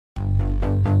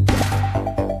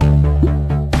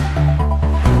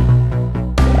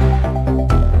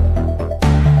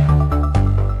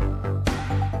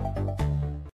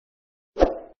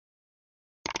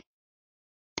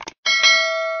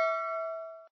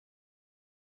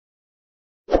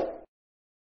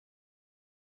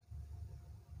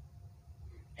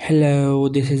Hello,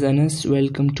 this is Anas.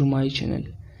 Welcome to my channel.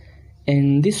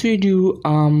 In this video,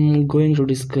 I'm going to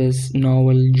discuss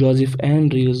novel Joseph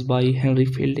Andrews by Henry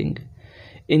Fielding.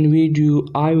 In video,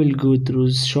 I will go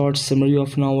through short summary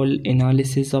of novel,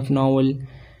 analysis of novel,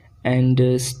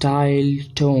 and style,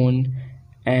 tone,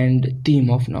 and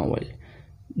theme of novel.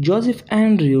 Joseph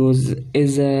Andrews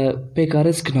is a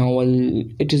picaresque novel.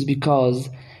 It is because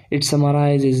it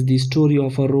summarizes the story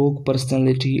of a rogue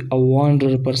personality, a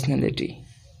wanderer personality.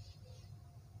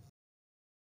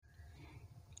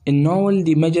 In novel,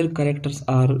 the major characters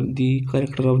are the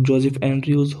character of Joseph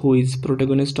Andrews, who is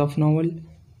protagonist of novel,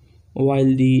 while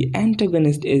the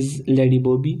antagonist is Lady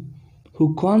Bobby,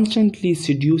 who constantly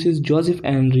seduces Joseph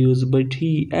Andrews, but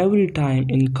he every time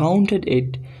encountered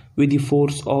it with the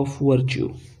force of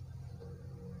virtue.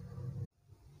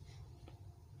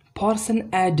 Parson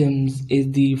Adams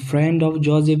is the friend of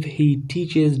Joseph. He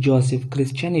teaches Joseph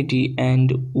Christianity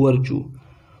and virtue,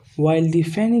 while the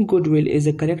Fanny Goodwill is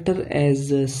a character as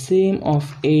the same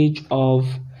of age of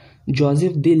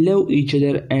Joseph. They love each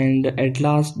other and at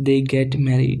last they get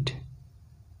married.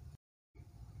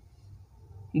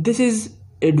 This is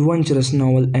adventurous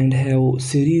novel and have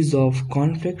series of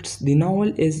conflicts. The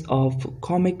novel is of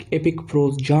comic epic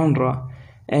prose genre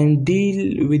and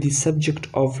deal with the subject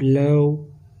of love,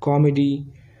 comedy,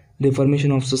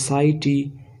 reformation of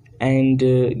society, and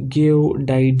give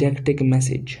didactic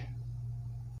message.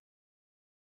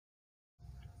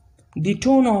 The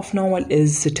tone of novel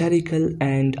is satirical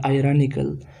and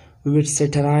ironical, which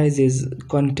satirizes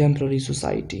contemporary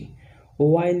society,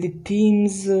 while the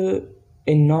themes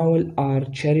in novel are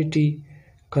charity,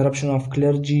 corruption of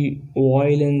clergy,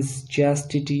 violence,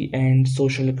 chastity, and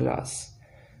social class.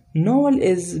 Novel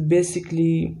is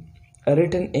basically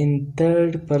written in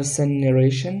third-person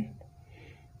narration,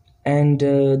 and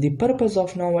the purpose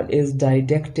of novel is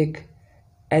didactic,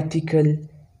 ethical,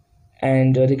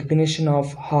 and recognition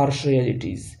of harsh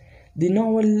realities. The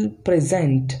novel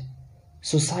present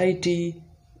society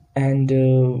and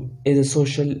is a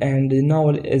social, and the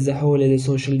novel as a whole is a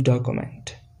social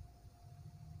document.